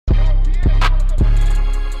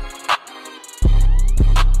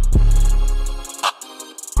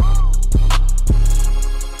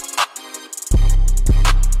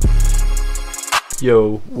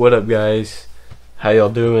Yo, what up guys? How y'all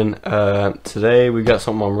doing? Today we got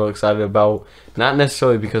something I'm real excited about. Not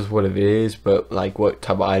necessarily because of what it is, but like what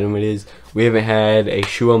type of item it is. We haven't had a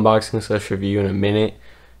shoe unboxing / review in a minute.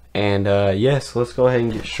 And yes, let's go ahead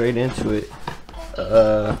and get straight into it.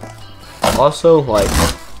 Also, like,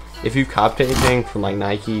 if you copped anything from like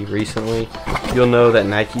Nike recently, you'll know that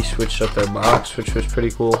Nike switched up their box, which was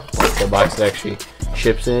pretty cool. Like the box that actually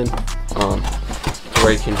ships in, to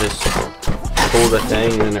where you can just pull the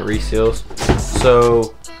thing and then it reseals.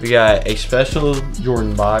 So we got a special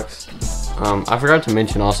Jordan box. I forgot to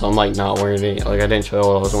mention also, I'm like not wearing it. Like I didn't show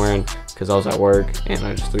what I was wearing because I was at work and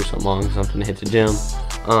I just threw something on something to hit the gym.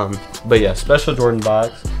 But yeah, special Jordan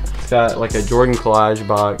box. It's got like a Jordan collage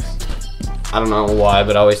box. I don't know why,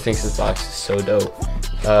 but I always think this box is so dope.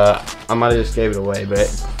 I might have just gave it away, but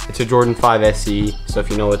it's a Jordan 5 SE. So if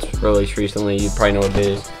you know what's released recently, you probably know what it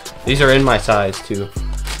is. These are in my size too.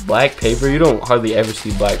 Black paper, you don't hardly ever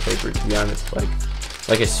see black paper, to be honest. Like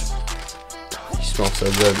it's, oh, you smell so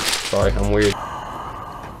good. Sorry, I'm weird.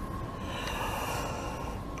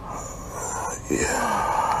 Yeah.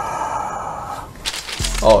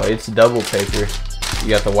 Oh, it's double paper. You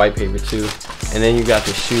got the white paper too, and then you got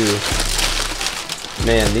the shoe.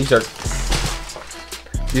 Man, these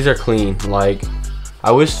are clean. Like, I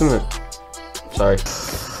wish them. Sorry.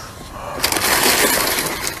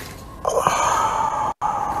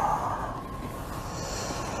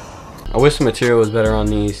 I wish the material was better on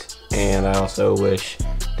these, and I also wish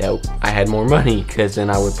that I had more money, because then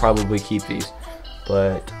I would probably keep these.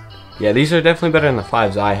 But yeah, these are definitely better than the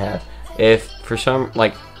 5s I have. If for some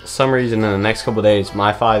reason in the next couple days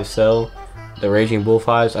my 5s sell, the Raging Bull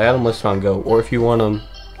 5s, I got them listed on Go, or if you want them,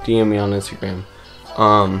 DM me on Instagram.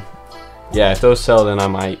 Yeah, if those sell, then I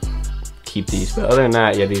might keep these, but other than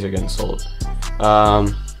that, yeah, these are getting sold.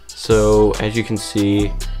 So as you can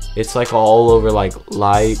see, it's like all over like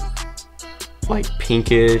light, like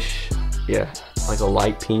pinkish, yeah, like a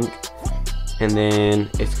light pink, and then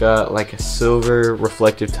it's got like a silver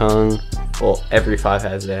reflective tongue. Well, every 5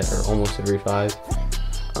 has that, or almost every 5.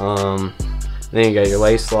 Then you got your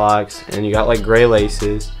lace locks, and you got like gray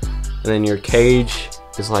laces, and then your cage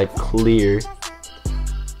is like clear.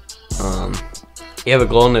 You have a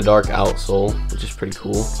glow in the dark outsole, which is pretty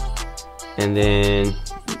cool, and then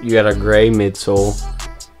you got a gray midsole.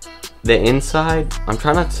 The inside, I'm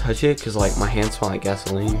trying not to touch it because like my hands smell like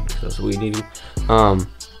gasoline because I was weed eating.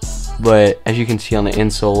 But as you can see on the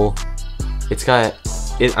insole, it's got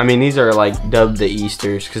it. I mean, these are like dubbed the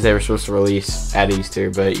Easters because they were supposed to release at Easter,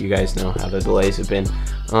 but you guys know how the delays have been.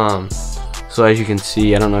 So as you can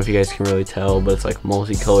see, I don't know if you guys can really tell, but it's like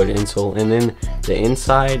multicolored insole, and then the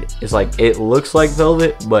inside is like, it looks like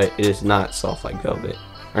velvet, but it is not soft like velvet,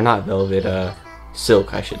 or not velvet,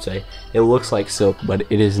 silk I should say. It looks like silk, but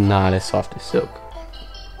it is not as soft as silk.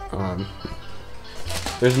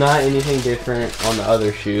 There's not anything different on the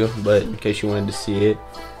other shoe, but in case you wanted to see it.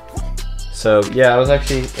 So yeah, I was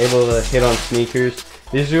actually able to hit on sneakers.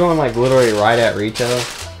 These are going like literally right at retail,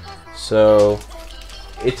 so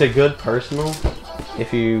it's a good personal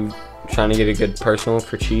if you trying to get a good personal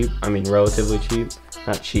for cheap. I mean relatively cheap,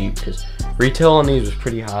 not cheap, because retail on these was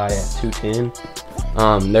pretty high at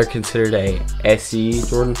 $210. They're considered a SE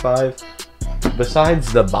Jordan 5.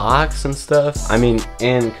 Besides the box and stuff, I mean,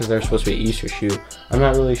 and because they're supposed to be an Easter shoe, I'm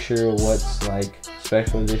not really sure what's like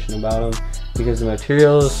special edition about them, because the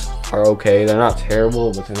materials are okay. They're not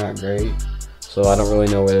terrible, but they're not great. So I don't really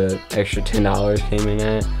know where the extra $10 came in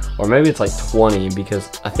at, or maybe it's like 20, because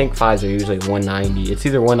I think 5s are usually 190. It's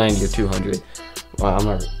either 190 or 200. Well, I'm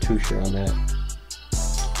not too sure on that.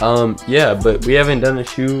 Yeah, but we haven't done a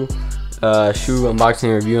shoe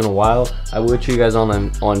unboxing review in a while. I would show you guys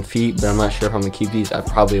on feet, but I'm not sure if I'm gonna keep these. I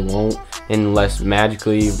probably won't, unless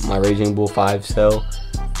magically my Raging Bull 5s sell.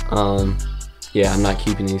 Yeah, I'm not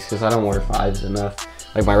keeping these because I don't wear 5s enough.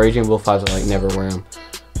 Like my Raging Bull 5s, I like never wear them.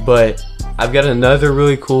 But I've got another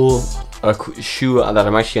really cool shoe that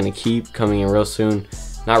I'm actually gonna keep coming in real soon.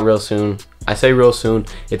 Not real soon. I say real soon.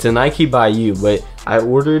 It's a Nike by You, but I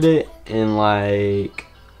ordered it in like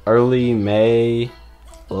early May,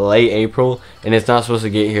 late April, and it's not supposed to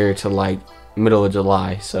get here till like middle of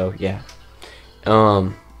July. So yeah.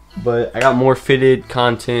 But I got more fitted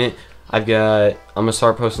content. I'm gonna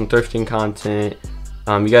start posting thrifting content.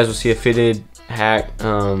 You guys will see a fitted hack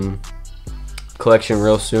collection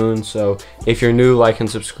real soon. So if you're new, like and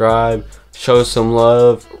subscribe. Show us some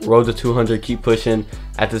love. Road to 200. Keep pushing.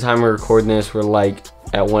 At the time we're recording this, we're like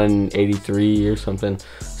at 183 or something.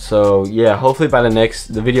 So yeah, hopefully by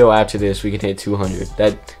the video after this, we can hit 200.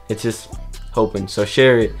 That it's just hoping. So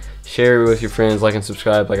share it with your friends, like and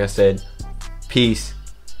subscribe. Like I said, peace.